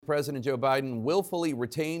President Joe Biden willfully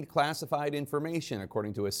retained classified information,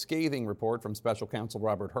 according to a scathing report from special counsel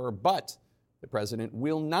Robert Hur, but the president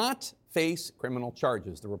will not face criminal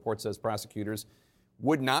charges. The report says prosecutors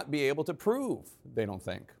would not be able to prove, they don't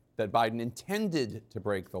think, that Biden intended to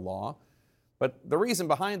break the law. But the reason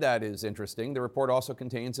behind that is interesting. The report also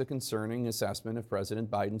contains a concerning assessment of President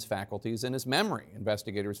Biden's faculties and his memory.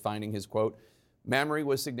 Investigators finding his, quote, memory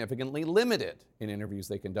was significantly limited in interviews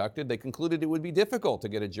they conducted. They concluded it would be difficult to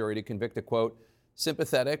get a jury to convict a, quote,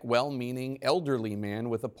 sympathetic, well-meaning elderly man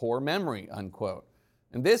with a poor memory, unquote.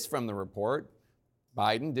 And this from the report: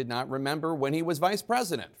 Biden did not remember when he was vice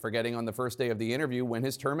president, forgetting on the first day of the interview when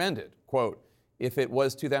his term ended. Quote, if it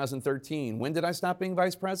was 2013, when did I stop being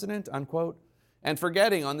vice president, unquote? And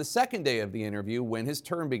forgetting on the second day of the interview when his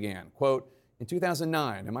term began. Quote, in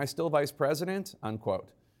 2009, am I still vice president, unquote?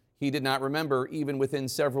 He did not remember, even within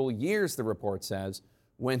several years, the report says,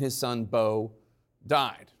 when his son Beau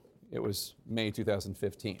died. It was May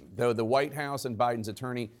 2015. Though the White House and Biden's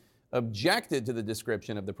attorney objected to the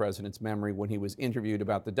description of the president's memory when he was interviewed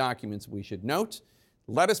about the documents, we should note.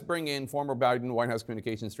 Let us bring in former Biden White House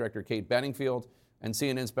Communications Director Kate Bedingfield and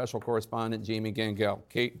CNN special correspondent Jamie Gangel.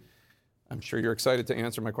 Kate, I'm sure you're excited to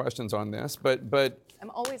answer my questions on this, but I'm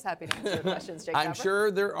always happy to answer your questions, Jake. I'm sure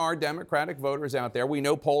there are Democratic voters out there. We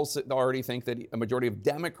know polls already think that a majority of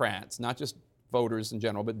Democrats, not just voters in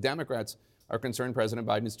general, but Democrats are concerned President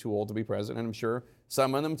Biden is too old to be president. And I'm sure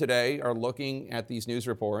some of them today are looking at these news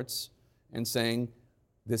reports and saying,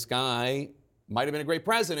 this guy might have been a great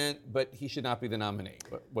president, but he should not be the nominee.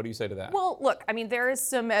 What do you say to that? Well, look, I mean, there's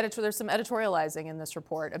some editorializing in this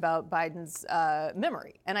report about Biden's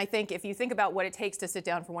memory. And I think if you think about what it takes to sit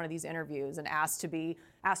down for one of these interviews and asked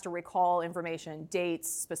to recall information, dates,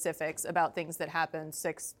 specifics about things that happened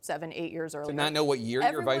 6, 7, 8 years earlier. To not know what year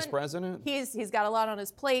you're vice president? He's got a lot on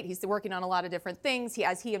his plate. He's working on a lot of different things.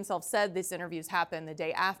 As he himself said, these interviews happened the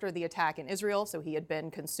day after the attack in Israel, so he had been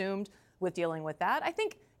consumed with dealing with that. I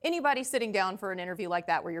think anybody sitting down for an interview like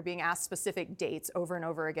that where you're being asked specific dates over and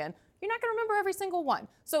over again, you're not going to remember every single one.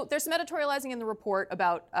 So there's some editorializing in the report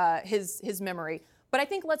about his memory. But I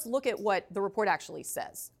think let's look at what the report actually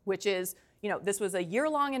says, which is, this was a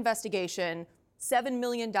year-long investigation, 7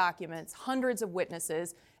 million documents, hundreds of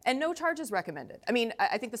witnesses, and no charges recommended. I mean,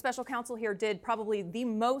 I think the special counsel here did probably the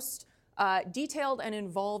most detailed and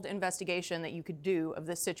involved investigation that you could do of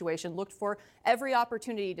this situation, looked for every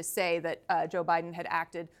opportunity to say that Joe Biden had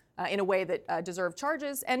acted in a way that deserved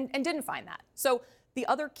charges and didn't find that. So the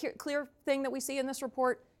other clear thing that we see in this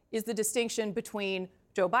report is the distinction between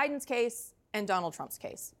Joe Biden's case and Donald Trump's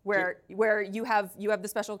case, where you have the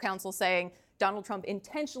special counsel saying Donald Trump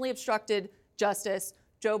intentionally obstructed justice.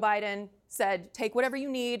 Joe Biden said, take whatever you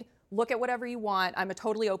need, look at whatever you want. I'm a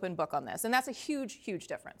totally open book on this. And that's a huge, huge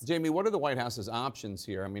difference. Jamie, what are the White House's options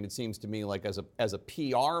here? I mean, it seems to me like as a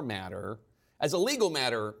PR matter, as a legal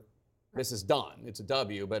matter, this is done. It's a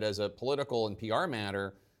W. But as a political and PR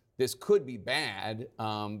matter, this could be bad,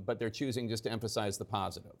 but they're choosing just to emphasize the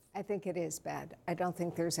positive. I think it is bad. I don't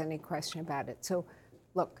think there's any question about it. So,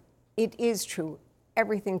 look, it is true.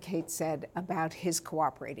 Everything Kate said about his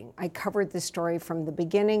cooperating. I covered the story from the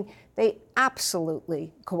beginning. They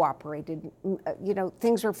absolutely cooperated.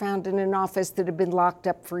 Things were found in an office that had been locked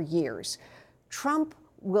up for years. Trump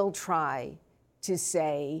will try to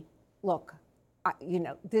say, look,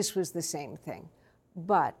 this was the same thing.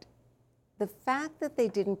 But the fact that they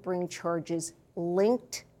didn't bring charges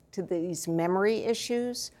linked to these memory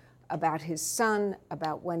issues about his son,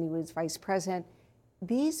 about when he was vice president,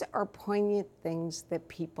 these are poignant things that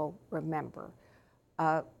people remember.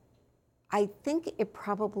 I think it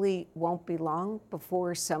probably won't be long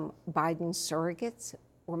before some Biden surrogates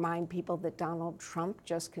remind people that Donald Trump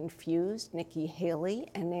just confused Nikki Haley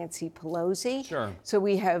and Nancy Pelosi. Sure. So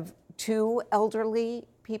we have 2 elderly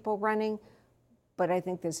people running, but I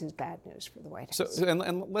think this is bad news for the White House. So,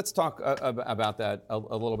 and let's talk about that a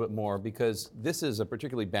little bit more, because this is a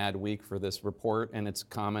particularly bad week for this report and its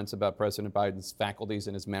comments about President Biden's faculties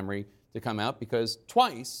and his memory to come out, because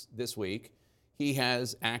twice this week he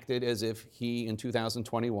has acted as if he, in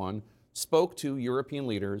 2021, spoke to European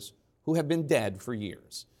leaders who have been dead for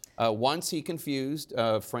years. Once he confused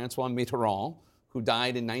Francois Mitterrand, who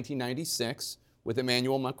died in 1996, with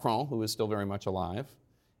Emmanuel Macron, who is still very much alive.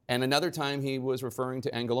 And another time he was referring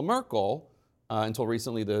to Angela Merkel, until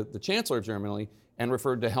recently the Chancellor of Germany, and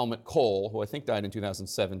referred to Helmut Kohl, who I think died in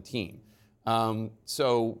 2017.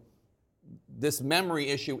 So this memory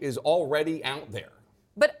issue is already out there.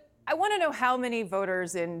 But I want to know how many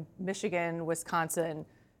voters in Michigan, Wisconsin,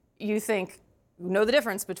 you think know the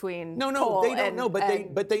difference between Cole they don't and, know, but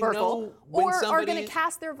they Merkel, know when or are somebody going to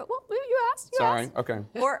cast their vote. Well, you asked. Sorry, okay.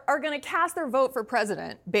 Or are going to cast their vote for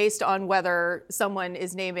president based on whether someone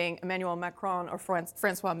is naming Emmanuel Macron or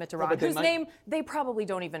Francois Mitterrand, whose name they probably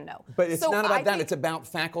don't even know. But it's not about that. It's about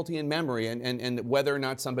faculty and memory and whether or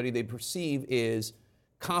not somebody they perceive is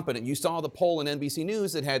competent. You saw the poll in NBC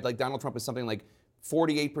News that had like Donald Trump as something like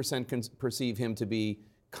 48% perceive him to be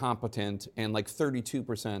competent and like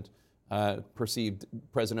 32% perceived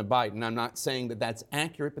President Biden. I'm not saying that that's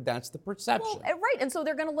accurate, but that's the perception. Well, right, and so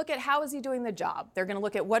they're going to look at how is he doing the job. They're going to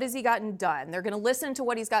look at what has he gotten done. They're going to listen to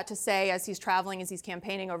what he's got to say as he's traveling, as he's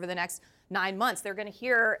campaigning over the next 9 months. They're going to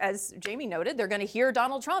hear, as Jamie noted, they're going to hear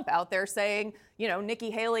Donald Trump out there saying, you know, Nikki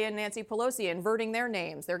Haley and Nancy Pelosi, inverting their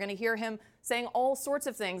names. They're going to hear him saying all sorts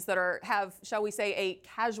of things that have, shall we say, a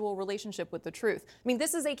casual relationship with the truth. I mean,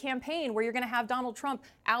 this is a campaign where you're going to have Donald Trump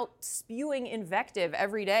out spewing invective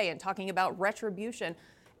every day and talking about retribution.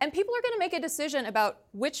 And people are going to make a decision about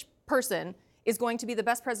which person is going to be the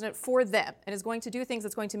best president for them and is going to do things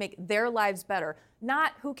that's going to make their lives better,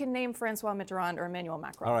 not who can name Francois Mitterrand or Emmanuel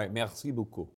Macron. All right, merci beaucoup.